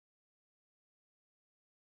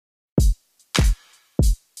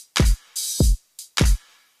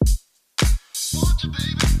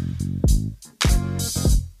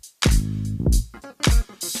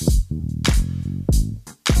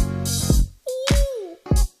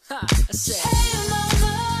said, hey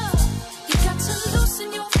mama, you got to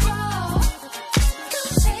loosen your bra. Come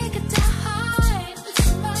take it down.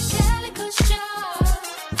 It's my calico's job.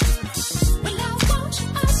 When I want you,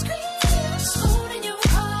 I scream, smooth in your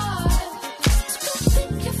heart. So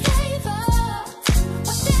come pick your flavor,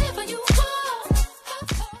 whatever you want.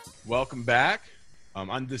 Welcome back.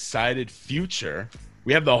 Undecided Future.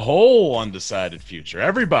 We have the whole Undecided Future.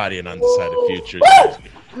 Everybody in Undecided Future.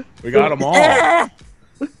 We got them all.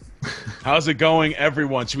 How's it going,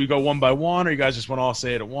 everyone? Should we go one by one, or you guys just want to all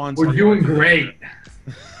say it at once? We're doing great.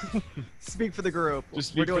 Speak for the group. Just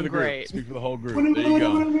speak We're doing for the group. great. Speak for the whole group. There you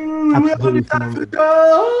go. Absolutely.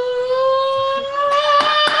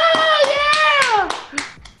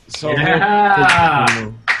 So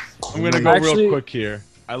Yeah. I'm gonna go Actually- real quick here.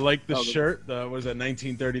 I like the shirt. The what is that?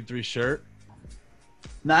 1933 shirt.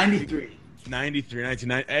 93. 93,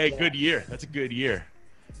 1990. Hey, good year. That's a good year.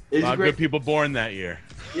 A It's lot of great. good people born that year.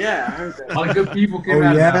 Yeah, I heard A that. lot of good people came Oh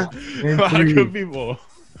out yeah, of that. A lot of good people.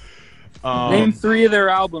 name 3 of their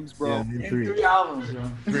albums, bro. In 3 albums,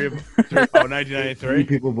 bro. Three of Three 1993.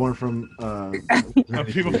 people born from.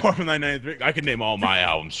 People born from 1993. I can name all my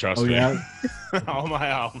albums. Trust Oh me. yeah. All my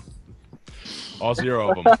albums. All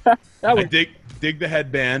 0 of them. That I was, dig the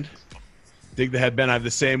headband. Dig the headband. I have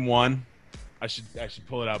the same one. I should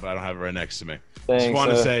pull it out, but I don't have it right next to me. Thanks. Just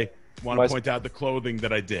want to my- point out the clothing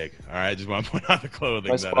that I dig. All right, just want to point out the clothing.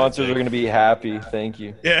 My that sponsors I are dig. going to be happy. Thank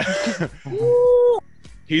you. Yeah.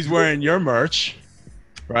 He's wearing your merch,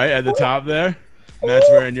 right at the top there. And that's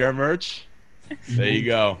wearing your merch. There you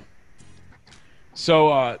go.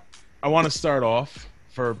 So I want to start off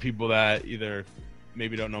for people that either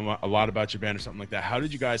maybe don't know a lot about your band or something like that. How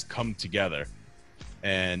did you guys come together?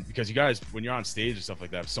 And because you guys, when you're on stage and stuff like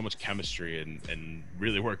that, have so much chemistry and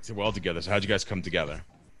really work well together. So how'd you guys come together?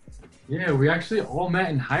 Yeah, we actually all met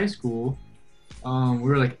in high school. We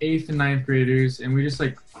were like 8th and 9th graders, and we just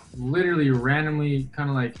like literally randomly kind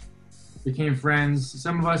of like became friends.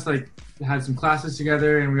 Some of us like had some classes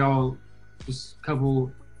together, and we all just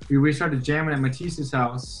we started jamming at Matisse's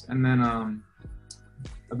house, and then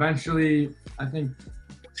eventually I think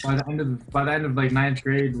by the end of like 9th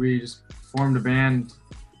grade we just formed a band,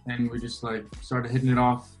 and we just like started hitting it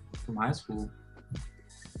off from high school.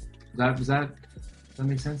 Does that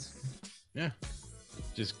make sense? Yeah.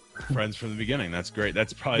 Just friends from the beginning. That's great.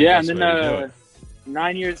 That's probably yeah, the and best then way to do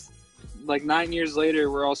it. 9 years later,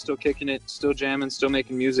 we're all still kicking it, still jamming, still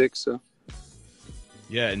making music. So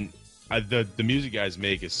Yeah, and the music you guys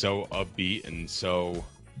make is so upbeat and so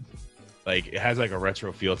like it has like a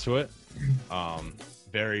retro feel to it.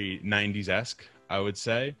 Very 90s-esque, I would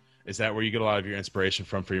say. Is that where you get a lot of your inspiration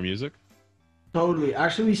from for your music? Totally.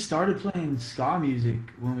 Actually, we started playing ska music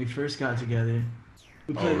when we first got together.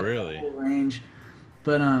 We played like, really? the whole range.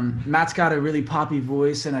 But Matt's got a really poppy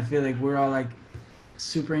voice, and I feel like we're all like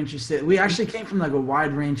super interested. We actually came from like a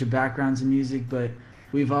wide range of backgrounds in music, but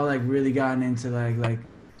we've all like really gotten into like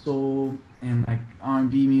soul and like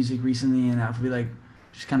R&B music recently, and I feel like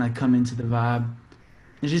just kind of come into the vibe.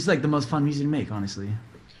 It's just like the most fun music to make, honestly.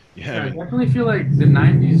 Yeah, Yeah, I I mean, definitely feel like the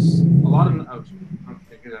 90s, a lot of, oh,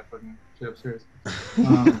 okay, get that fucking shit upstairs.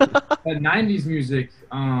 That 90s music,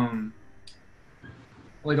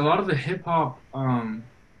 like a lot of the hip hop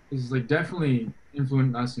is like definitely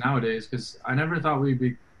influencing us nowadays, because I never thought we'd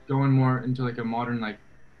be going more into like a modern like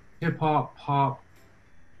hip hop, pop,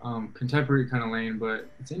 contemporary kind of lane, but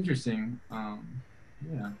it's interesting.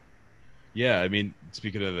 yeah, I mean,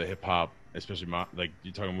 speaking of the hip hop, especially like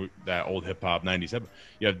you're talking about that old hip hop 90s hip,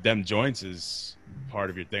 you have Dem Joints is part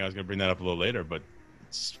of your thing. I was going to bring that up a little later, but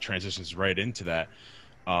it transitions right into that.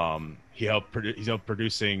 He's helped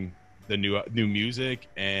producing the new music,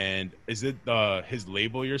 and is it his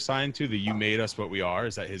label you're signed to, the You Made Us What We Are?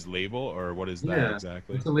 Is that his label, or what is that Yeah,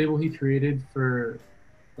 exactly? it's a label he created for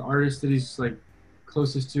the artist that he's like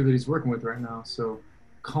closest to that he's working with right now. So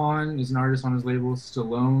Khan is an artist on his label,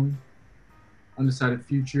 Stallone, Undecided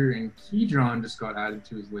Future, and Keydron just got added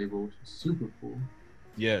to his label, which is super cool.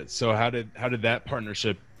 Yeah, so how did that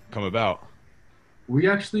partnership come about? We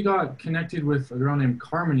actually got connected with a girl named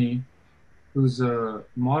Carmony, who's a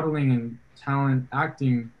modeling and talent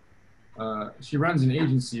acting. She runs an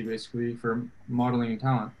agency basically for modeling and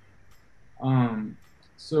talent.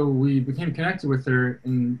 So we became connected with her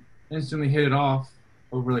and instantly hit it off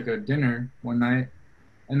over like a dinner one night.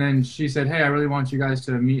 And then she said, "Hey, I really want you guys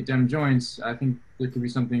to meet Dem Joints. I think there could be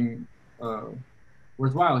something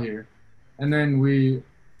worthwhile here." And then we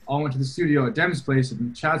all went to the studio at Dem's place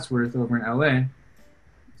in Chatsworth over in LA.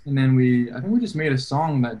 And then I think we just made a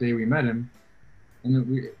song that day we met him. And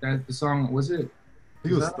the song, was it?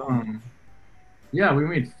 He was Thump. Yeah, we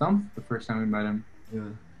made Thump the first time we met him. Yeah.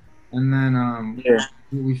 And then Yeah.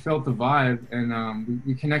 we felt the vibe, and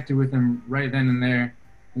we connected with him right then and there,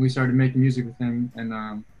 and we started making music with him,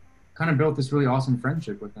 and kind of built this really awesome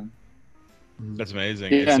friendship with him. That's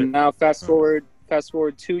amazing. Yeah, Is there- and now fast forward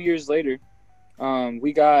 2 years later,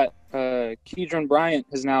 we got Keydron Bryant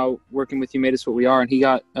is now working with You Made Us What We Are, and he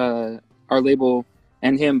got our label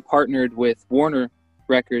and him partnered with Warner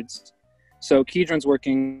Records. So Keydron's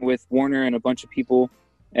working with Warner and a bunch of people,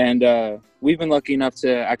 and we've been lucky enough to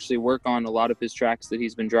actually work on a lot of his tracks that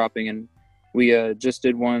he's been dropping, and we just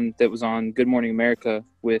did one that was on Good Morning America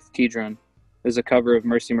with Keydron. There's a cover of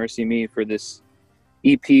Mercy Mercy Me for this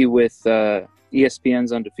EP with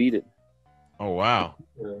ESPN's Undefeated. Oh wow,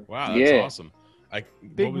 wow, that's Yeah. awesome.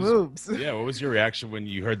 Big moves. Yeah, what was your reaction when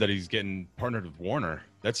you heard that he's getting partnered with Warner?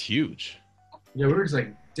 That's huge. Yeah, we were just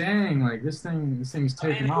like, dang, like this thing's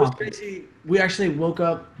taking And it was off. crazy. We actually woke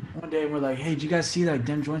up one day and we're like, hey, did you guys see that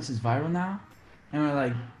Dem Joints is viral now? And we're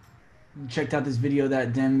like, checked out this video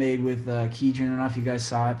that Dem made with Keydron. I don't know if you guys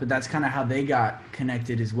saw it, but that's kind of how they got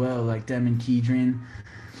connected as well, like Dem and Keydron.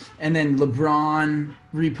 And then LeBron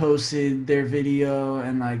reposted their video,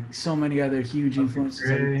 and like so many other huge influences.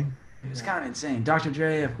 Dre. It's kind of insane. Dr.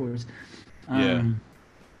 Dre, of course. Yeah.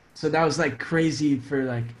 So that was like crazy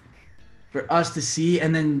for us to see,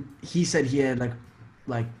 and then he said he had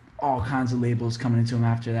like all kinds of labels coming into him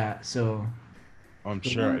after that. So I'm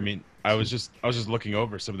sure. I mean, I was just looking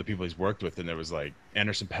over some of the people he's worked with, and there was like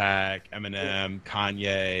Anderson .Paak, Eminem,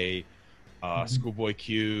 Kanye, Schoolboy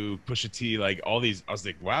Q, Pusha T, like all these. I was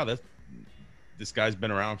like, wow, this guy's been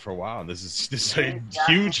around for a while. This is a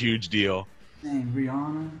huge deal. dang,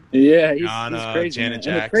 Rihanna. Yeah, he's Rihanna, crazy. Janet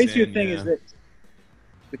man. And the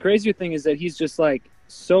crazier thing is that he's just like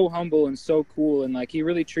so humble and so cool, and like he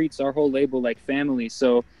really treats our whole label like family.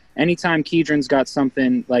 So anytime Keydron's got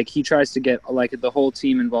something, like he tries to get like the whole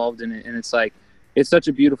team involved in it, and it's like it's such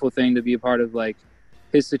a beautiful thing to be a part of like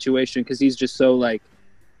his situation, because he's just so like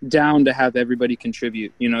down to have everybody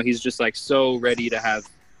contribute. You know, he's just like so ready to have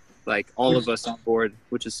like all of us on board,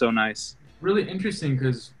 which is so nice. Really interesting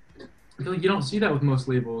because I feel like you don't see that with most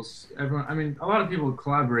labels. Everyone, I mean, a lot of people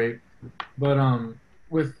collaborate, but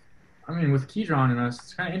with Keydron and us,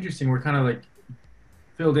 it's kind of interesting. We're kind of like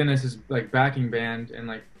filled in as his like backing band and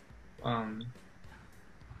like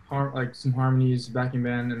like some harmonies, backing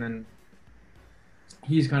band, and then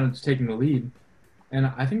he's kind of just taking the lead. And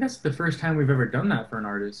I think that's the first time we've ever done that for an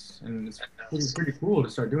artist, and it's pretty cool to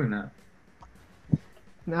start doing that.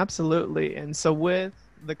 Absolutely. And so with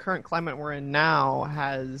the current climate we're in now,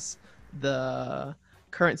 has the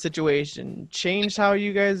current situation changed how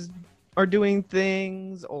you guys are doing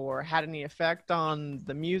things or had any effect on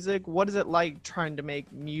the music? What is it like trying to make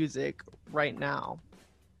music right now?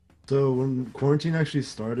 So when quarantine actually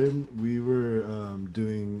started, we were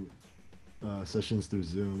doing sessions through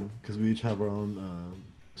Zoom because we each have our own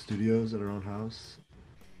studios at our own house.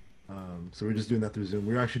 So we're just doing that through Zoom.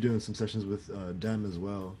 We were actually doing some sessions with Dem as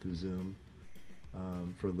well through Zoom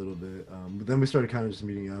for a little bit. But then we started kind of just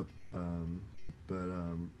meeting up. But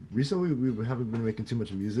recently we haven't been making too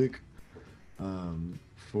much music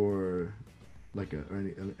for like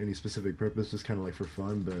any specific purpose, just kind of like for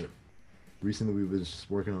fun. But recently we've been just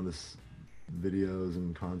working on this videos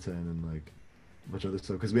and content and like a bunch of other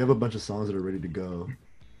stuff because we have a bunch of songs that are ready to go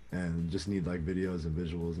and just need like videos and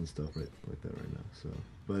visuals and stuff like that right now. So,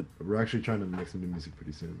 but we're actually trying to make some new music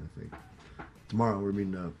pretty soon. I think tomorrow we're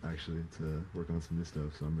meeting up actually to work on some new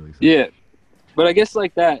stuff. So I'm really excited. Yeah, but I guess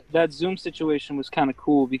like that Zoom situation was kind of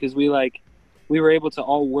cool because we were able to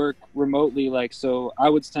all work remotely. Like, so I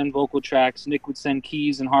would send vocal tracks, Nick would send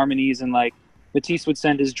keys and harmonies, and like Matisse would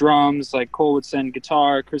send his drums, like Cole would send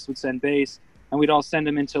guitar, Chris would send bass, and we'd all send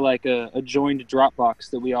them into like a joined Dropbox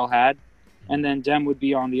that we all had. And then Dem would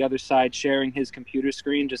be on the other side sharing his computer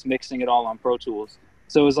screen, just mixing it all on Pro Tools.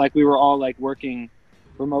 So it was like we were all like working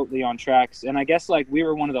remotely on tracks. And I guess like we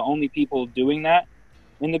were one of the only people doing that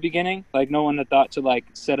in the beginning. Like no one had thought to like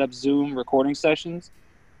set up Zoom recording sessions.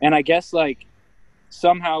 And I guess like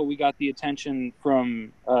somehow we got the attention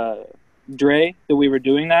from Dre that we were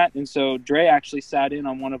doing that. And so Dre actually sat in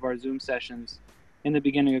on one of our Zoom sessions in the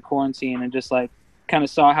beginning of quarantine and just like kind of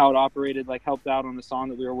saw how it operated, like helped out on the song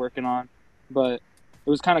that we were working on. But it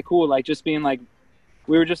was kind of cool, like just being like,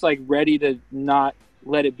 we were just like ready to not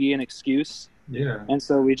let it be an excuse. Yeah. And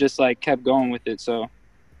so we just like kept going with it. So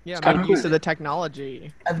Yeah, kinda making use cool. of the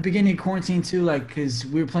technology. At the beginning of quarantine too, like, cause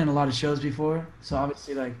we were playing a lot of shows before, so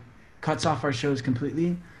obviously like cuts off our shows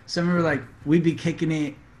completely. So I remember like we'd be kicking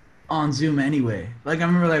it on Zoom anyway. Like I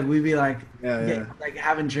remember like we'd be like, like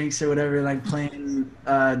having drinks or whatever, like playing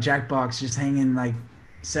Jackbox, just hanging like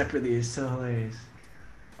separately. It's so hilarious.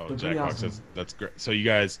 Oh, But pretty Jackbox, awesome. that's great. So you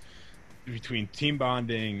guys, between team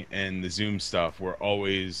bonding and the Zoom stuff, we're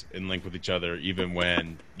always in link with each other, even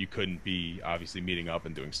when you couldn't be obviously meeting up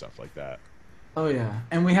and doing stuff like that. Oh yeah,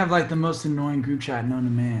 and we have like the most annoying group chat known to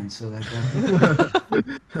man. So like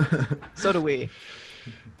that. So do we.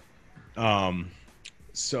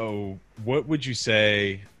 So what would you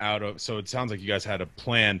say so it sounds like you guys had a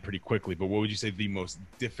plan pretty quickly, but what would you say the most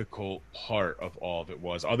difficult part of all of it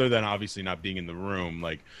was, other than obviously not being in the room?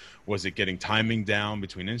 Like, was it getting timing down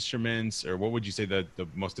between instruments, or what would you say that the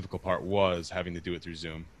most difficult part was, having to do it through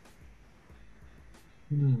Zoom?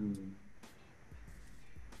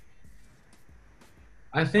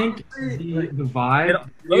 I think the vibe.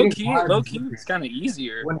 Low key, vibe it's kind of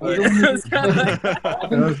easier. When but everyone it's kinda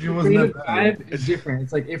like- It wasn't creative that bad. vibe is different.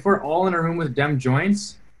 It's like if we're all in a room with Dem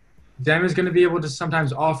joints, Dem is going to be able to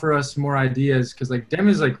sometimes offer us more ideas because like Dem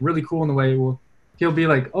is like really cool in the way he'll be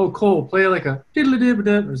like, oh Cole, play like a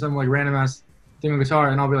diddly-dib-dib or some like random ass thing on guitar,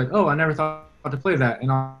 and I'll be like, oh, I never thought to play that,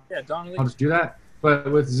 and I'll Donnelly. just do that.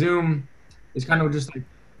 But with Zoom, it's kind of just like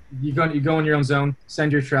you go in your own zone,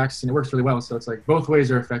 send your tracks, and it works really well. So it's like both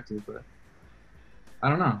ways are effective, but I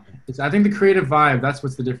don't know. I think the creative vibe, that's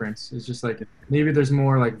what's the difference. It's just like maybe there's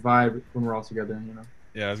more like vibe when we're all together, you know.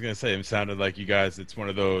 Yeah, I was gonna say, it sounded like you guys, it's one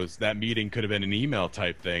of those, that meeting could have been an email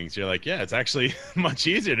type things. You're like, yeah, it's actually much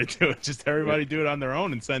easier to do it. Just everybody do it on their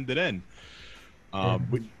own and send it in.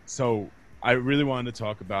 So I really wanted to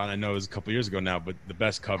talk about, I know it was a couple years ago now, but the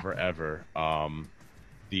best cover ever,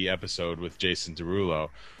 the episode with Jason Derulo.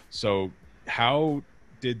 So how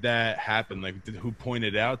did that happen? Like, who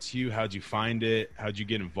pointed it out to you? How'd you find it? How'd you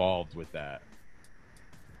get involved with that?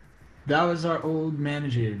 That was our old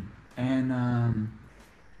manager, and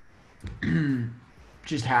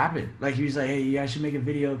just happened. Like he was like, "Hey, you guys should make a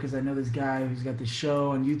video because I know this guy who's got this show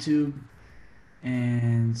on YouTube,"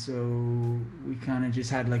 and so we kind of just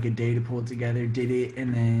had like a day to pull it together, did it,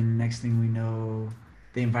 and then next thing we know,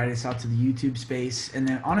 they invited us out to the YouTube space, and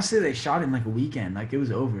then honestly, they shot in like a weekend. Like it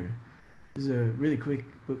was over. It was a really quick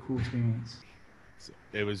but cool experience.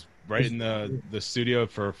 It was right in the studio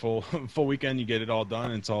for a full weekend. You get it all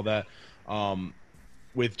done, and it's all that.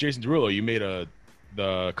 With Jason Derulo, you made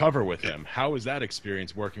the cover with him. How was that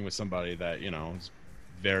experience working with somebody that, you know, is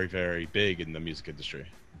very, very big in the music industry?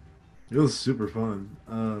 It was super fun.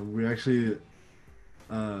 We actually,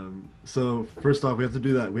 so first off, we had to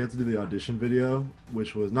do the audition video,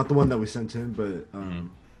 which was not the one that we sent him, but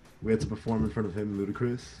we had to perform in front of him and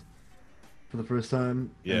Ludacris for the first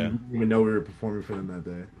time. Yeah. And we didn't even know we were performing for them that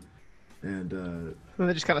day. And And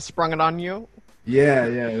they just kind of sprung it on you. yeah,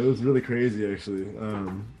 it was really crazy actually.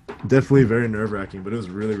 Definitely very nerve-wracking, but it was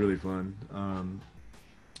really, really fun.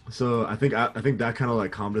 So I think that kind of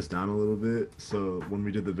like calmed us down a little bit. So when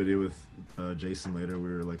we did the video with Jason later, we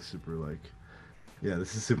were like super like, yeah,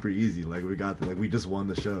 this is super easy. Like we got we just won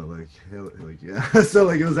the show. Like hell, like yeah. So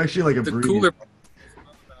like it was actually like a The breeze. cooler part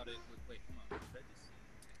about it was, wait, come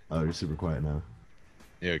on. Oh, you're super quiet now.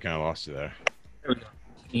 Yeah, we kind of lost you there. There we go.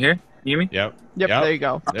 Can you hear? Can you hear me? Yep. Yep, there you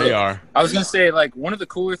go. There you are. I was gonna say, like, one of the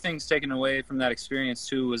cooler things taken away from that experience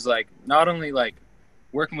too was like not only like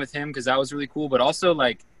working with him because that was really cool, but also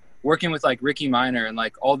like working with like Ricky Minor and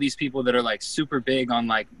like all these people that are like super big on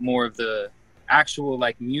like more of the actual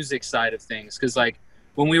like music side of things. Because like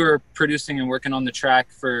when we were producing and working on the track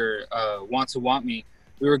for Want to Want Me,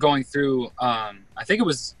 we were going through I think it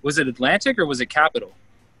was it Atlantic or was it Capitol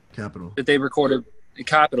Capital. that they recorded?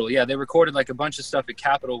 Capitol, yeah, they recorded like a bunch of stuff at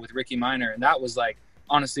Capitol with Ricky Minor, and that was like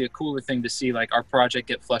honestly a cooler thing to see, like our project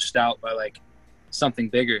get fleshed out by like something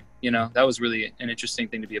bigger. You know, that was really an interesting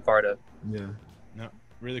thing to be a part of. Yeah. No,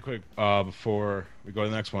 really quick, before we go to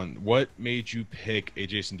the next one, what made you pick a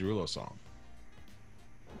Jason Derulo song?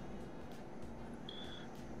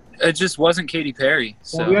 It just wasn't Katy Perry,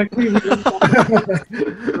 so Well, we actually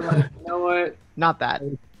we're like, you know what, Not that.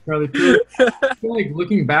 Charlie Puth. I feel like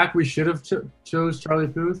looking back, we should have chose Charlie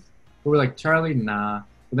Puth, but we're like, Charlie, nah.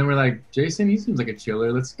 But then we're like, Jason, he seems like a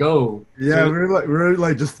chiller. Let's go. Yeah, So- we're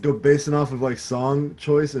like just go basing off of like song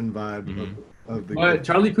choice and vibe of the But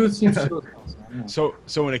Charlie Puth seems chill.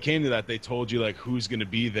 So when it came to that, they told you like who's going to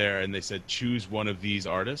be there, and they said choose one of these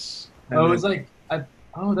artists. Oh, it was like, that's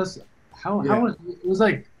how Yeah. was it was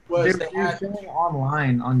like Was they they were had- showing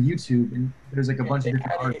online on YouTube, and there's like a bunch of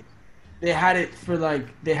different artists. They had it for like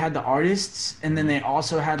they had the artists, and then they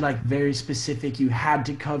also had like very specific. You had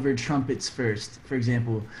to cover trumpets first, for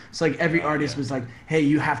example. So like every artist was like, "Hey,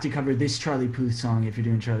 you have to cover this Charlie Puth song if you're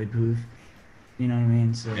doing Charlie Puth." You know what I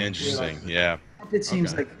mean? So Interesting. Yeah. it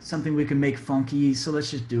seems Okay. like something we can make funky, so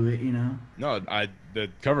let's just do it. You know? No, the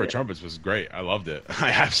cover of Trumpets was great. I loved it. I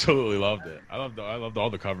absolutely loved it. I loved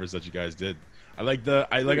all the covers that you guys did. I like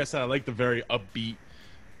I said, I like the very upbeat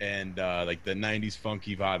and like the '90s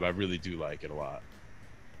funky vibe. I really do like it a lot.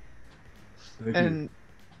 Thank you. And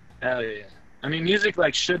Hell yeah. I mean, music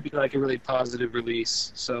like should be like a really positive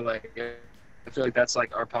release. So like, I feel like that's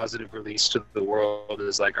like our positive release to the world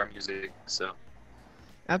is like our music. So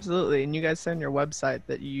absolutely. And you guys said on your website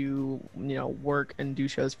that you work and do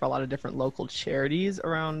shows for a lot of different local charities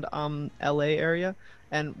around LA area.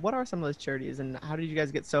 And what are some of those charities, and how did you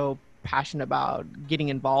guys get so passionate about getting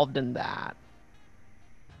involved in that?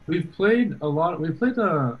 We've played a lot. We played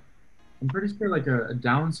I'm pretty sure like a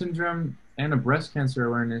Down syndrome and a breast cancer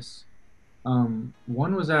awareness. One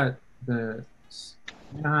was at the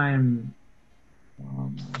Anaheim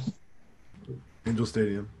Angel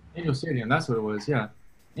Stadium. Angel Stadium. That's what it was. Yeah,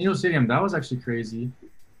 Angel Stadium. That was actually crazy.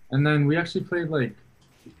 And then we actually played like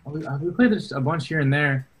we played just a bunch here and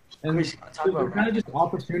there. And Chris, you wanna talk about they're kind of just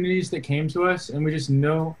opportunities that came to us, and we just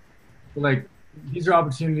know, like, these are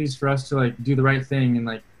opportunities for us to like do the right thing and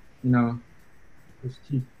like, just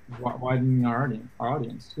keep widening our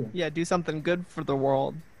audience too. Yeah, do something good for the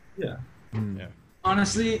world. Yeah. Yeah.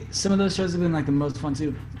 Honestly, some of those shows have been like the most fun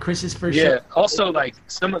too. Chris's first yeah. show Also like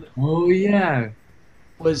some of the, Oh yeah.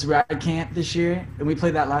 was Rad Camp this year, and we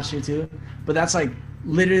played that last year too. But that's like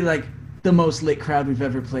literally like the most lit crowd we've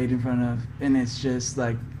ever played in front of, and it's just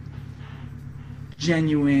like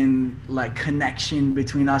genuine like connection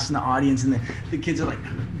between us and the audience, and the kids are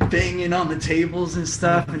like banging on the tables and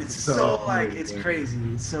stuff, and it's so like it's crazy.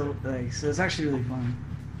 It's so like so it's actually really fun.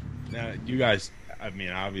 Now, you guys, I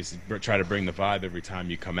mean, obviously try to bring the vibe every time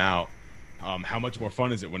you come out. How much more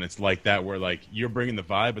fun is it when it's like that, where like you're bringing the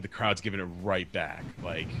vibe, but the crowd's giving it right back?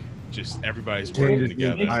 Like, just everybody's working Changes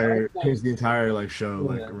together. change the entire like show,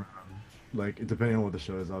 like Yeah. around, like depending on what the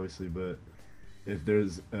show is, obviously. But if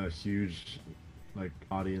there's a huge like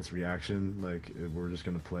audience reaction, like we're just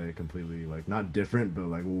gonna play completely like not different, but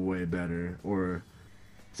like way better. Or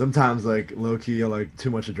sometimes like low key, I like too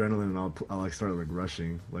much adrenaline, and I'll like start like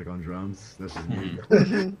rushing like on drums. That's just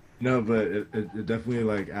me. No, but it definitely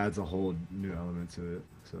like adds a whole new element to it.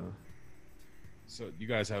 So you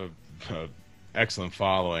guys have a excellent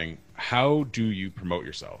following. How do you promote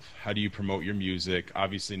yourself? How do you promote your music?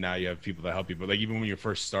 Obviously now you have people that help you, but like even when you're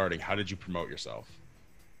first starting, how did you promote yourself?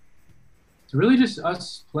 It's really just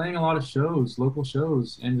us playing a lot of shows, local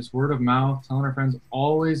shows, and just word of mouth, telling our friends.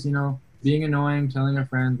 Always, being annoying, telling our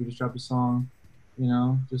friends we just dropped a song.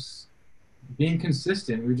 Just being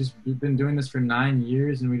consistent. We've been doing this for 9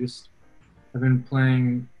 years, and we just have been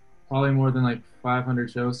playing probably more than like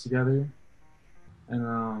 500 shows together.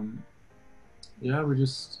 And yeah,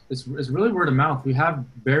 it's really word of mouth. We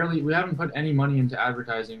haven't put any money into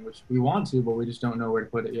advertising, which we want to, but we just don't know where to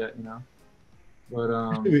put it yet. But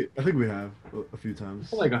I think we have a few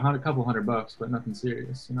times. like a couple $100, but nothing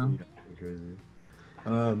serious. Yeah, crazy.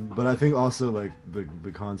 But I think also like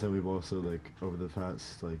the content we've also like over the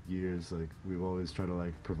past like years, like we've always tried to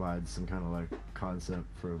like provide some kind of like concept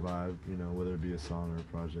for a vibe, whether it be a song or a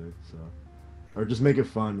project, so or just make it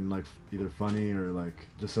fun and like either funny or like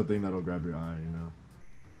just something that'll grab your eye.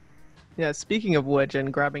 Yeah, speaking of which,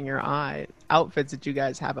 and grabbing your eye, outfits that you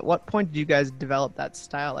guys have, at what point did you guys develop that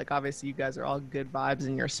style? Like, obviously, you guys are all good vibes,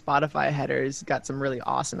 and your Spotify headers got some really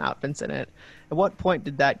awesome outfits in it. At what point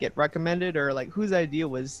did that get recommended, or, like, whose idea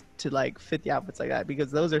was to, like, fit the outfits like that?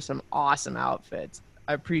 Because those are some awesome outfits.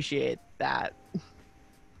 I appreciate that.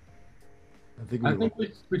 I think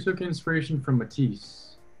we took inspiration from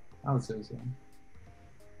Matisse. I would say so.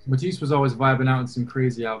 Matisse was always vibing out in some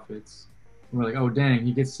crazy outfits. And we're like, oh dang,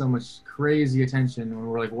 he gets so much crazy attention when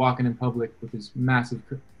we're like walking in public with his massive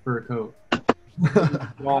fur coat. We're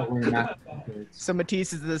all wearing massive outfits. So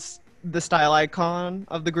Matisse is the style icon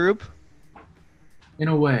of the group? In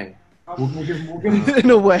a way. We'll give him In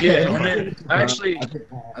a way. yeah, and then actually,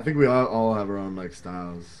 I think we all have our own like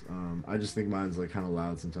styles. I just think mine's like kind of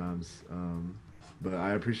loud sometimes, but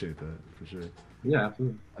I appreciate that for sure. yeah,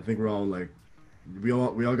 absolutely. I think we're all like we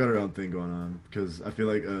all got our own thing going on, because I feel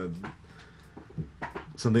like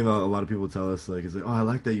something that a lot of people tell us like is like, oh, I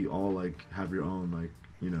like that you all like have your own like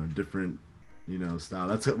different style.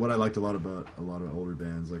 That's what I liked a lot about a lot of older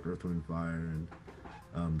bands like Earth, Wind & Fire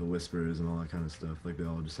and the Whispers and all that kind of stuff. Like they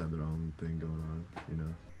all just have their own thing going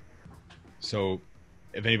on. So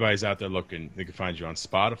if anybody's out there looking, they can find you on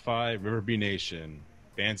Spotify, River Bee Nation,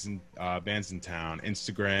 Bands in Town,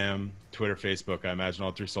 Instagram, Twitter, Facebook. I imagine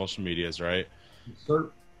all 3 social medias, right? So,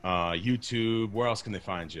 YouTube. Where else can they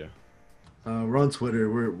find you? We're on Twitter.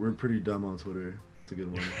 We're pretty dumb on Twitter. It's a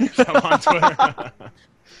good one. I'm on Twitter.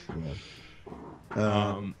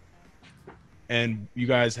 Yeah. And you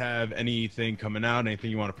guys have anything coming out? Anything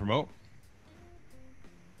you want to promote?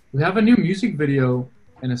 we have a new music video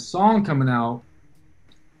and a song coming out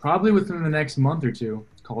probably within the next month or two.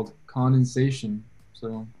 It's called Condensation.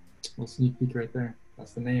 So, little sneak peek right there.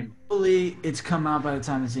 That's the name. Hopefully, it's come out by the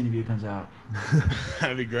time this interview comes out.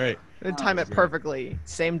 That'd be great. And time it great. perfectly.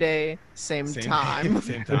 Same day, same time.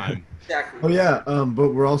 Same time. Oh yeah, but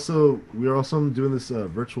we're also doing this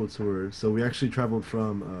virtual tour. So we actually traveled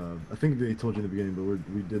from I think they told you in the beginning, but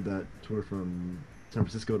we did that tour from San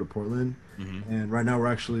Francisco to Portland, and right now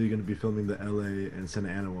we're actually going to be filming the LA and Santa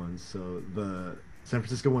Ana ones. So the San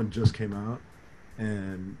Francisco one just came out,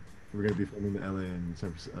 and we're going to be filming the LA and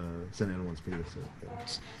Santa Ana ones pretty soon.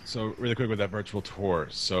 So really quick with that virtual tour.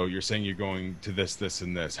 So you're saying you're going to this,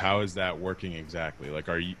 and this. How is that working exactly? Like,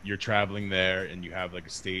 you're traveling there, and you have like a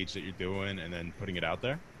stage that you're doing, and then putting it out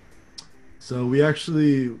there? So we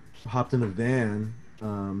actually hopped in a van,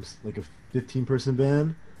 like a 15-person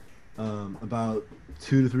van, about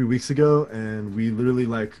 2 to 3 weeks ago, and we literally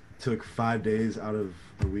like took 5 days out of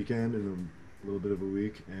a weekend and a little bit of a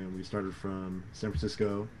week, and we started from San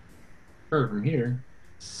Francisco. Or from here.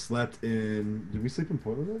 Slept in. Did we sleep in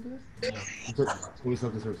Portland that day? Yeah. We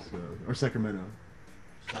slept in San Francisco or Sacramento.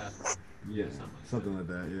 Yeah, something like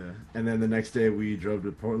that. Yeah. And then the next day we drove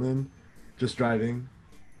to Portland, just driving.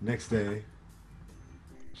 Next day,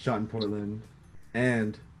 shot in Portland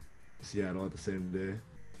and Seattle at the same day.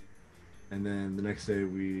 And then the next day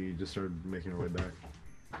we just started making our way back.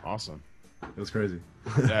 Awesome. It was crazy.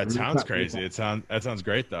 That sounds crazy. That sounds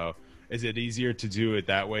great though. Is it easier to do it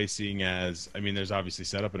that way, seeing as, I mean, there's obviously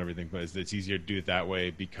setup and everything, but it's easier to do it that way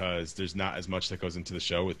because there's not as much that goes into the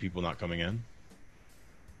show with people not coming in?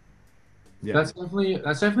 Yeah. That's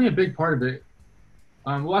definitely a big part of it.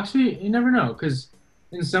 Well, actually, you never know, because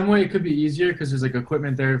in some way it could be easier because there's like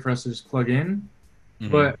equipment there for us to just plug in.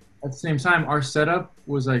 Mhm. But at the same time, our setup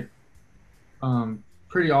was like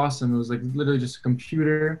pretty awesome. It was like literally just a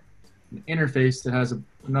computer, an interface that has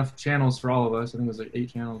enough channels for all of us. I think it was like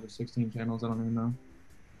 8 channels or 16 channels. I don't even know.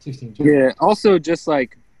 16 channels. Yeah. Also, just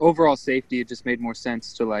like overall safety, it just made more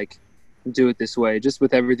sense to like do it this way. Just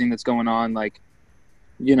with everything that's going on, like,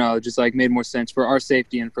 you know, just like made more sense for our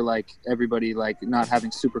safety and for like everybody like not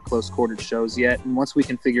having super close quartered shows yet. And once we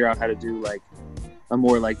can figure out how to do like a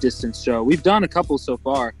more like distance show, we've done a couple so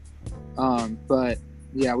far, but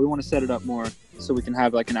yeah, we want to set it up more so we can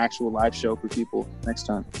have like an actual live show for people next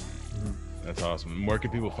time. That's awesome. And where can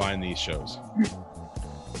people find these shows?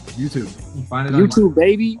 YouTube. You find it on YouTube,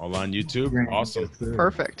 baby. All on YouTube? Great. Awesome.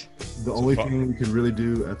 Perfect. The only thing we can really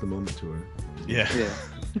do at the moment tour. Yeah. Yeah.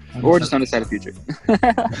 Or just Undecided Future.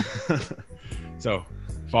 So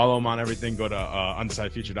follow them on everything. Go to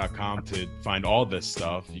undecidedfuture.com to find all this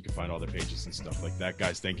stuff. You can find all their pages and stuff like that.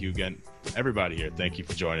 Guys, thank you again. Everybody here, thank you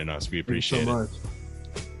for joining us. We appreciate Thank you so it. much.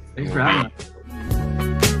 Thanks for having us.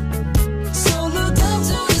 So look up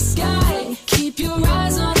to the sky, keep your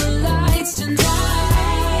eyes on the lights tonight.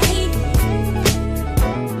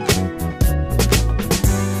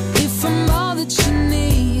 If I'm all that you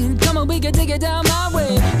need, come on, we can take it down my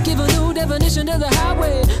way. Give a new definition to the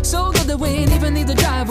highway, so good that we ain't even need to drive.